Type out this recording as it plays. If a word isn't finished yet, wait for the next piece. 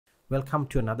Welcome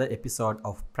to another episode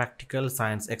of Practical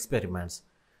Science Experiments.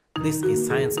 This is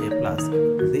Science A+.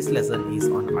 This lesson is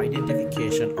on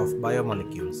identification of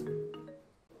biomolecules.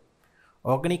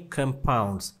 Organic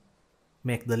compounds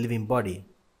make the living body.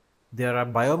 There are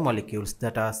biomolecules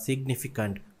that are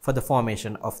significant for the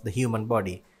formation of the human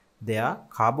body. They are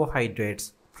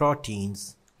carbohydrates,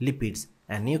 proteins, lipids,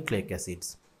 and nucleic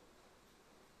acids.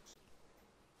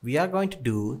 We are going to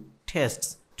do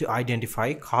tests to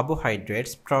identify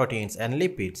carbohydrates, proteins, and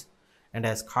lipids. And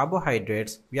as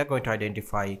carbohydrates, we are going to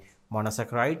identify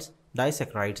monosaccharides,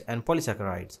 disaccharides, and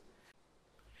polysaccharides.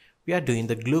 We are doing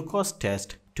the glucose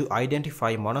test to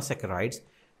identify monosaccharides,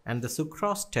 and the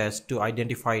sucrose test to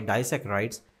identify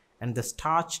disaccharides, and the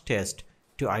starch test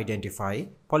to identify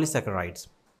polysaccharides.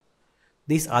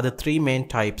 These are the three main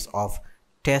types of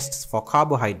tests for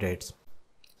carbohydrates.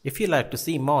 If you like to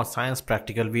see more science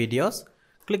practical videos,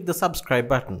 click the subscribe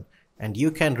button, and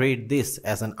you can read this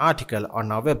as an article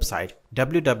on our website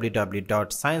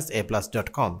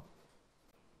www.scienceaplus.com.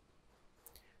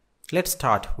 Let's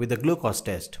start with the glucose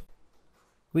test.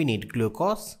 We need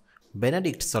glucose,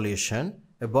 Benedict solution,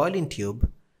 a boiling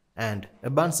tube, and a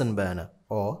Bunsen burner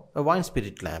or a wine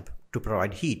spirit lamp to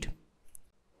provide heat.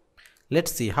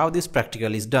 Let's see how this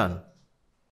practical is done.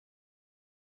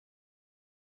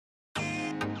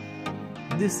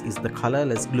 This is the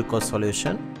colorless glucose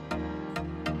solution.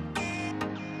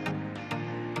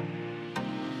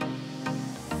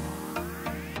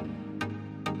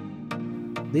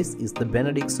 This is the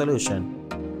Benedict solution.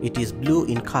 It is blue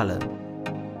in color.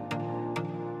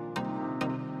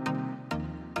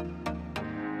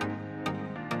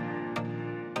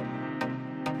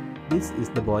 This is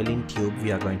the boiling tube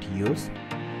we are going to use.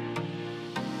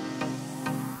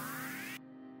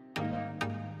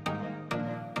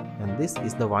 And this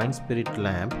is the wine spirit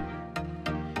lamp.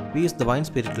 We use the wine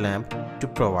spirit lamp to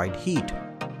provide heat.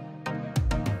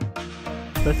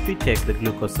 First we take the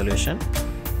glucose solution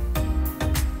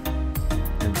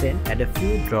and then add a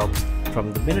few drops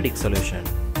from the Benedict solution.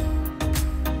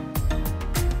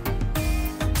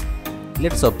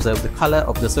 Let's observe the color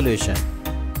of the solution.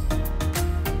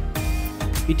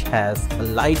 It has a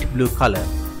light blue color.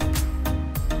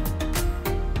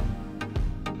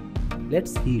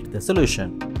 Let's heat the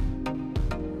solution.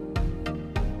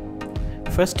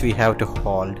 First we have to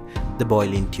hold the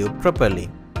boiling tube properly.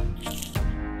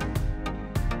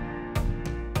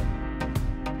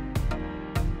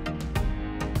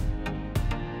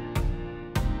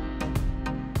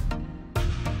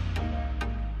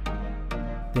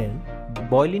 Then the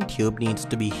boiling tube needs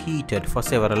to be heated for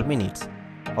several minutes.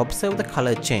 Observe the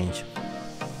color change.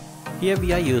 Here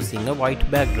we are using a white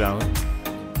background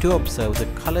to observe the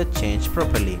color change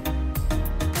properly.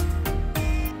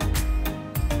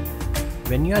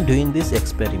 When you are doing this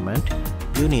experiment,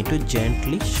 you need to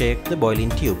gently shake the boiling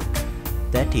tube.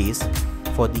 That is,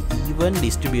 for the even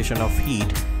distribution of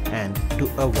heat and to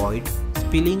avoid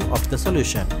spilling of the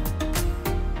solution.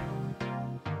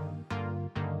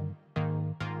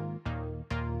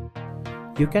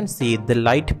 You can see the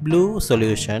light blue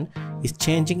solution is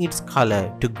changing its color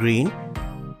to green.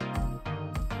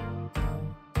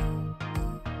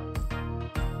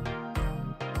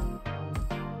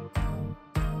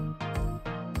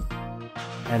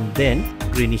 And then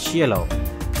greenish yellow.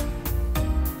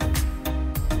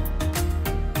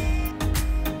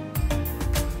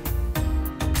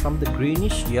 From the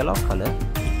greenish yellow color,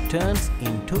 it turns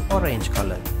into orange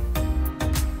color.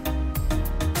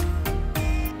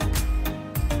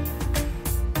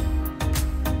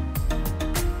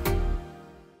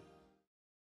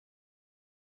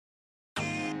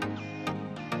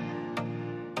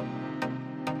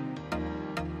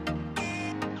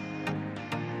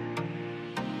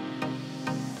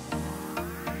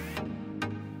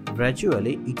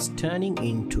 Gradually, it's turning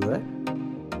into a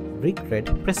brick red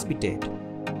precipitate.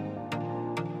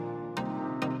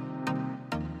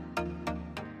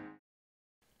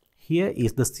 Here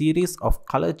is the series of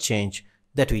color change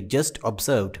that we just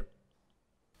observed.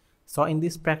 So in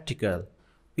this practical,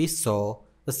 we saw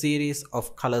a series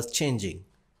of colors changing.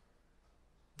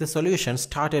 The solution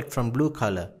started from blue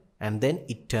color and then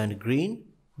it turned green,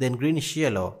 then greenish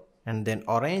yellow, and then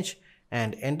orange,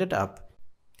 and ended up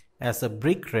as a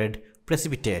brick red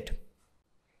precipitate.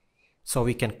 So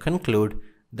we can conclude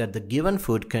that the given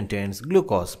food contains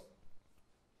glucose.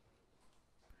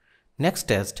 Next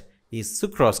test is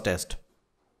sucrose test.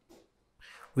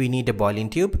 We need a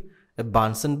boiling tube, a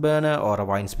Bunsen burner or a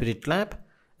wine spirit lamp,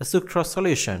 a sucrose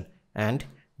solution, and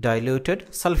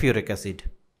diluted sulfuric acid.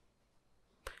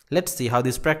 Let's see how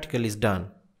this practical is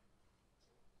done.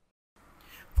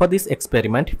 For this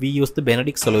experiment, we use the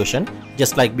Benedict solution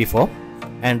just like before.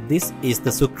 and this is the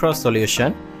sucrose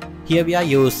solution. Here we are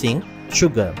using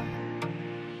sugar.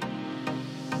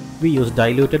 We use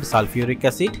diluted sulfuric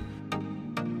acid,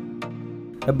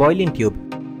 a boiling tube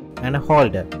and a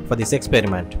holder for this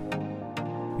experiment.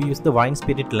 We use the wine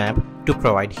spirit lamp to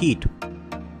provide heat.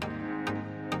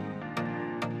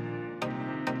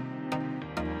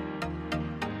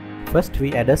 First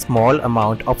we add a small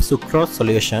amount of sucrose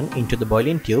solution into the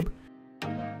boiling tube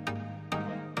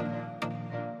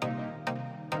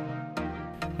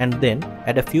and then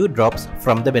add a few drops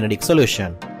from the Benedict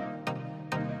solution.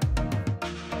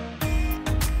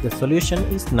 The solution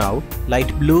is now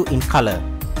light blue in color.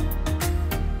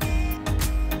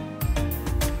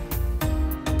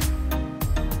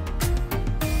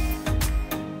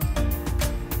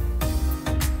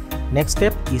 Next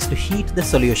step is to heat the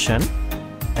solution,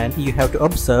 and you have to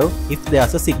observe if there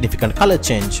is a significant color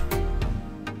change.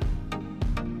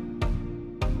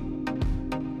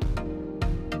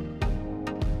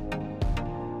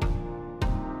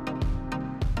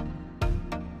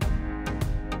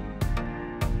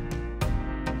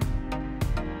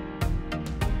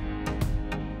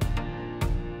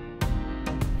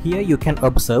 Here you can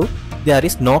observe there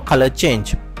is no color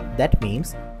change. That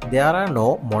means there are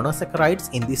no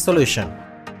monosaccharides in this solution.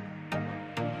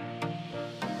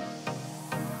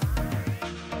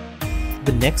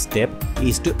 The next step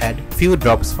is to add few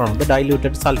drops from the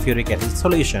diluted sulfuric acid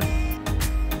solution.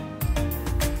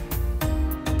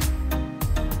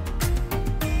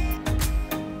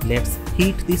 Let's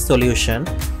heat this solution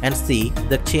and see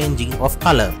the changing of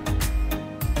color.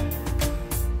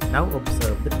 Now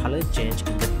observe the color change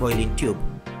in the boiling tube.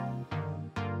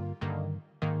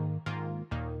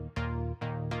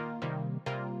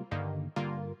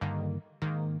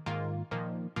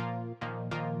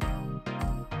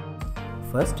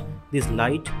 First, this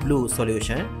light blue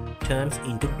solution turns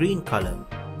into green color.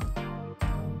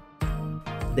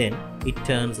 Then it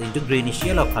turns into greenish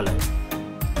yellow color.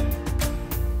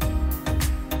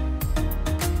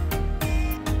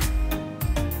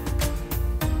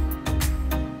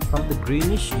 From the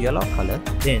greenish yellow color,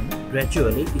 then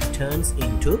gradually it turns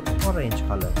into orange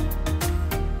color.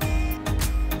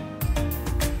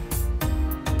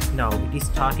 Now it is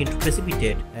starting to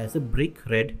precipitate as a brick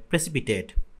red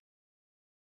precipitate.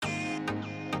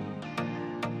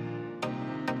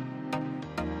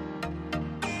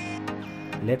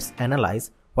 Let's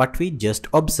analyze what we just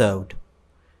observed.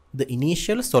 The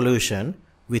initial solution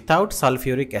without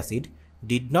sulfuric acid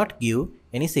did not give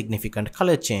any significant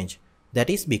color change. That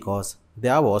is because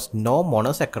there was no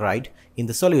monosaccharide in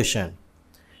the solution.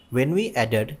 When we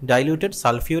added diluted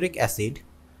sulfuric acid,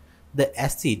 the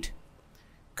acid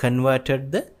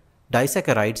converted the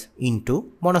disaccharides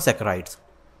into monosaccharides.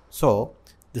 So,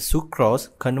 the sucrose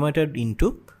converted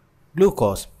into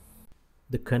glucose.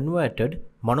 The converted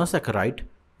monosaccharide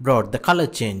brought the color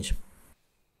change.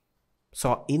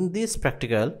 So, in this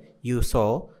practical, you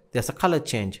saw there's a color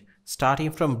change.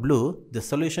 Starting from blue, the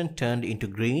solution turned into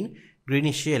green,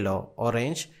 greenish yellow,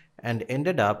 orange, and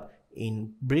ended up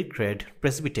in brick red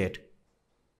precipitate.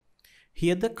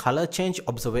 Here the color change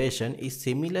observation is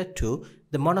similar to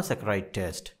the monosaccharide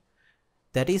test.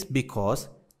 That is because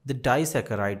the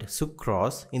disaccharide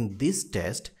sucrose in this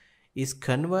test is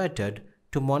converted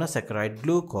to monosaccharide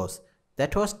glucose.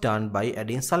 That was done by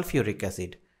adding sulfuric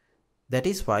acid. That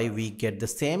is why we get the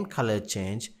same color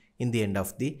change in the end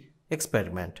of the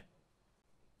experiment.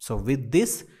 So with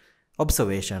these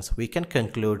observations, we can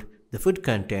conclude the food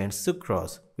contains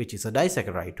sucrose, which is a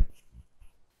disaccharide.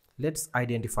 Let's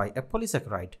identify a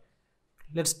polysaccharide.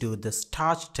 Let's do the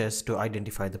starch test to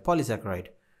identify the polysaccharide.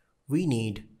 We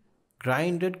need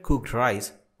grinded cooked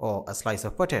rice or a slice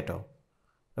of potato,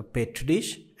 a petri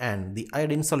dish, and the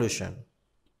iodine solution.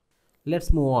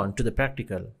 Let's move on to the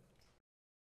practical.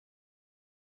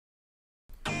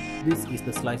 This is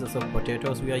the slices of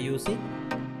potatoes we are using.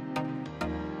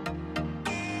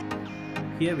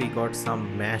 Here we got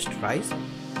some mashed rice.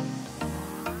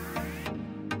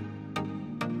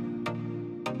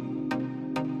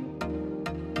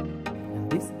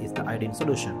 And this is the iodine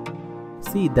solution.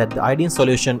 See that the iodine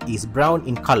solution is brown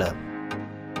in color.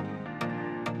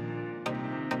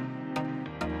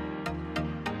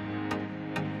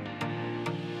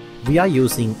 We are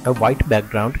using a white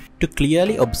background to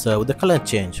clearly observe the color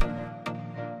change.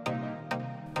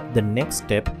 The next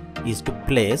step is to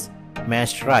place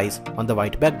mashed rice on the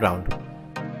white background.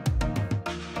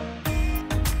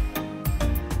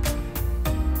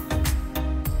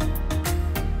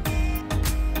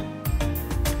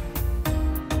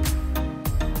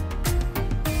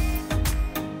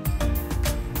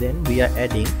 Then we are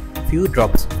adding few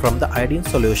drops from the iodine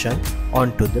solution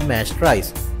onto the mashed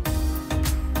rice.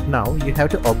 Now you have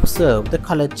to observe the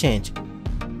color change.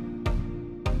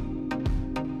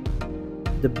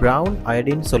 The brown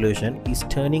iodine solution is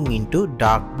turning into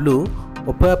dark blue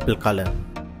or purple color.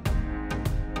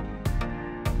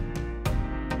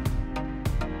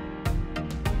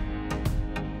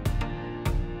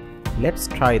 Let's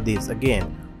try this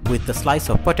again with a slice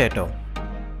of potato.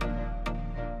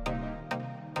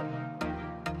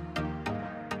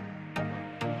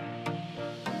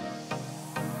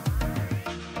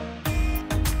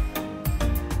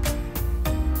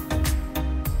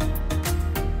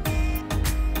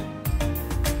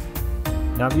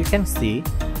 Now you can see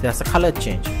there's a color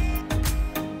change.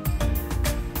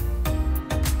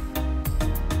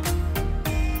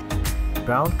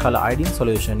 Brown color iodine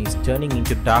solution is turning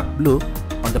into dark blue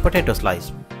on the potato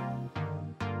slice.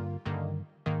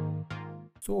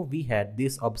 So we had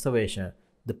this observation,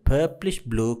 the purplish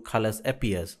blue colors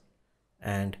appears,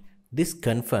 and this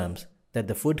confirms that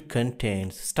the food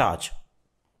contains starch.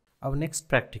 Our next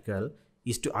practical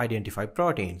is to identify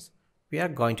proteins. We are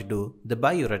going to do the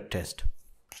Biuret test.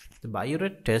 The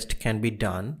Biuret test can be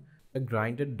done a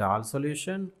grinded dal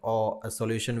solution or a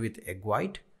solution with egg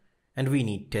white, and we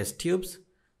need test tubes,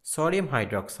 sodium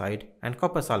hydroxide and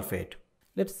copper sulfate.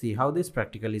 Let's see how this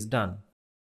practical is done.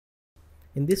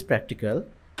 In this practical,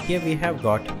 here we have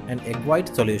got an egg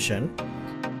white solution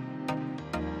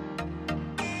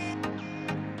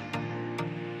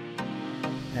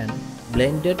and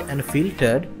blended and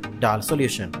filtered dal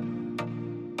solution.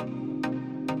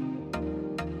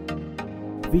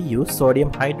 We use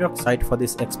sodium hydroxide for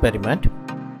this experiment.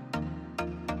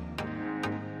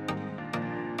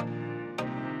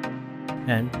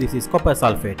 And this is copper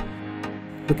sulfate.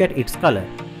 Look at its color.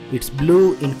 It's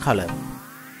blue in color.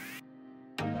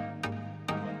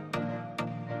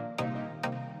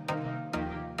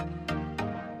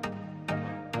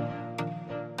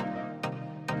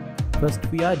 First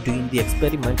we are doing the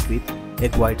experiment with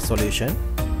egg white solution.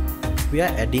 We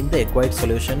are adding the egg white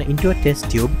solution into a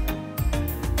test tube.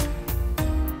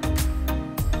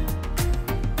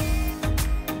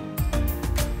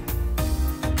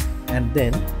 And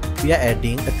then we are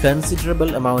adding a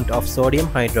considerable amount of sodium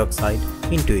hydroxide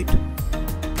into it.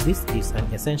 This is an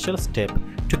essential step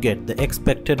to get the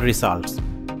expected results.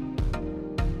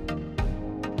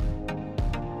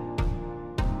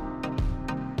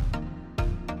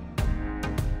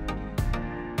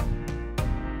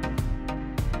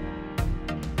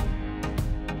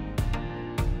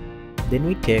 Then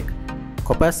we take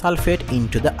copper sulfate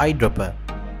into the eyedropper.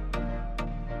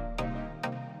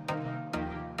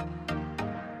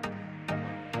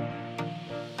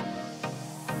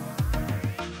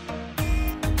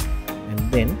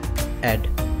 And then add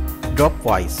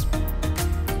dropwise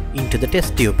into the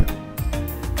test tube.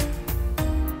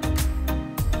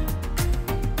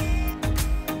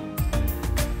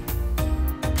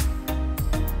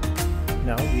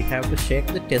 Now we have to shake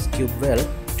the test tube well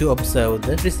to observe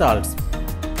the results.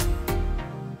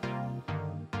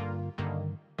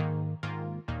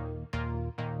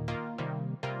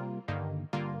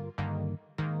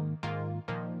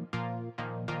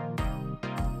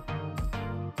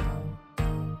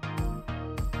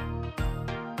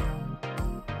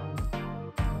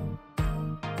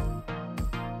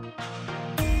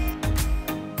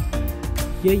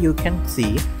 Here you can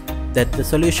see that the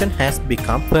solution has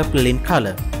become purple in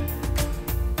color.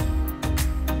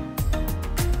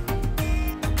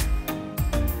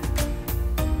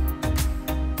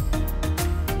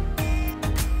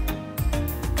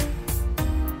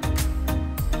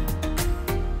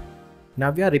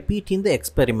 Now we are repeating the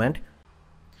experiment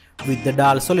with the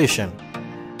dal solution.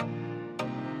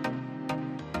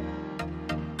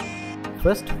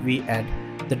 First we add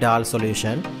the dal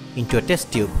solution into a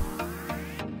test tube.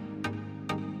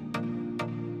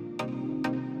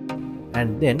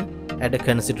 And then add a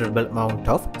considerable amount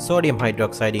of sodium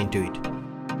hydroxide into it.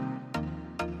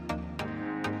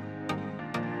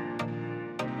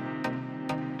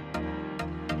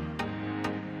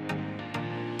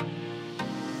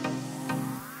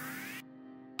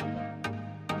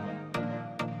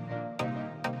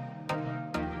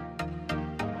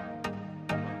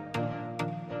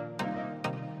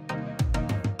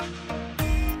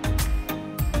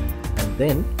 And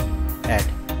then add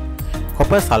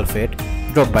copper sulfate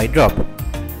drop by drop.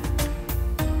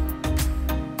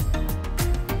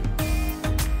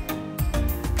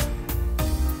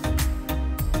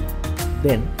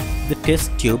 Then the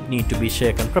test tube need to be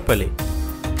shaken properly.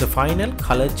 The final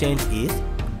color change is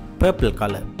purple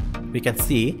color. We can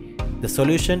see the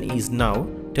solution is now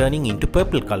turning into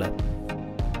purple color.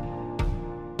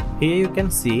 Here you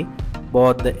can see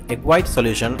both the egg white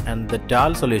solution and the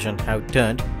dal solution have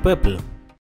turned purple.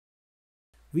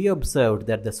 We observed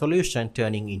that the solution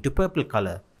turning into purple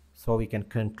color, so we can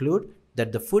conclude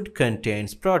that the food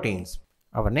contains proteins.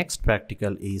 Our next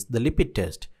practical is the lipid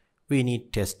test. We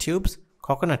need test tubes,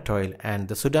 coconut oil and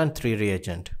the Sudan III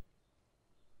reagent.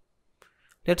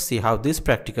 Let's see how this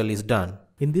practical is done.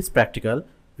 In this practical,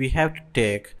 we have to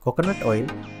take coconut oil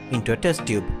into a test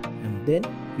tube and then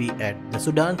we add the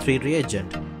Sudan III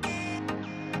reagent.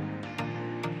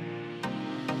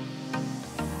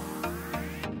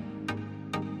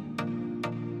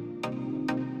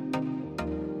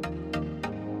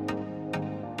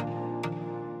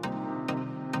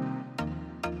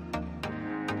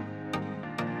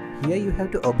 Here you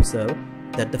have to observe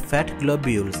that the fat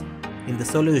globules in the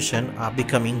solution are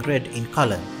becoming red in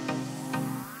color.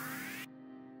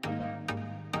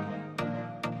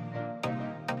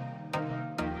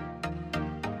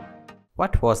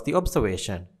 What was the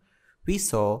observation? We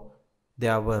saw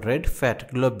there were red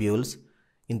fat globules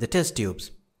in the test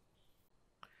tubes.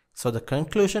 So the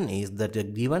conclusion is that the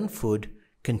given food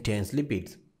contains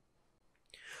lipids.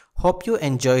 Hope you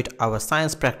enjoyed our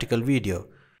science practical video.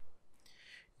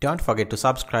 Don't forget to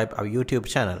subscribe our YouTube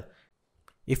channel.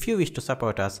 If you wish to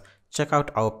support us, check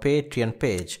out our Patreon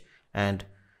page, and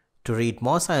to read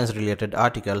more science related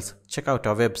articles, check out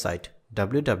our website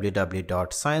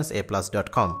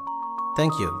www.scienceaplus.com.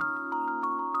 Thank you.